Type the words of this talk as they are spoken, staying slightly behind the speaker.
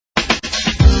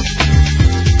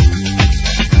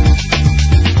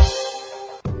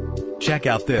Check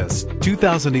out this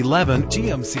 2011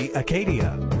 GMC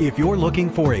Acadia. If you're looking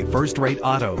for a first-rate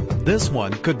auto, this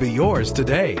one could be yours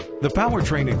today. The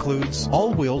powertrain includes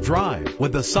all-wheel drive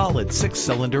with a solid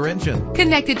 6-cylinder engine.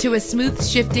 Connected to a smooth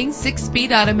shifting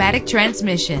 6-speed automatic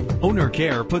transmission. Owner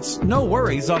care puts no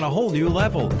worries on a whole new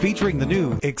level, featuring the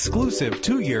new exclusive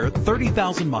 2-year,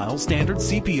 30,000-mile standard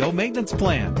CPO maintenance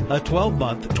plan, a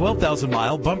 12-month,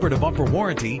 12,000-mile bumper-to-bumper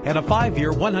warranty, and a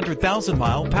 5-year,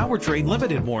 100,000-mile powertrain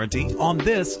limited warranty on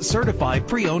this certified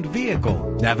pre-owned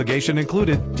vehicle. Navigation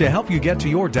included to help you get to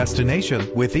your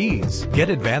destination with ease.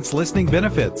 Get advanced listening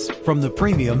benefits from the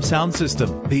premium sound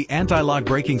system. The anti-lock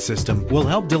braking system will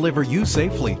help deliver you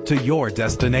safely to your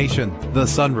destination. The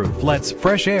sunroof lets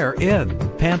fresh air in.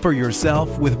 Pamper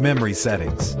yourself with memory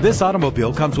settings. This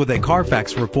automobile comes with a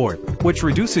Carfax report, which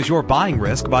reduces your buying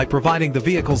risk by providing the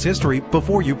vehicle's history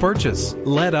before you purchase.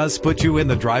 Let us put you in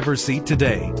the driver's seat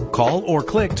today. Call or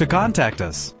click to contact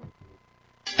us.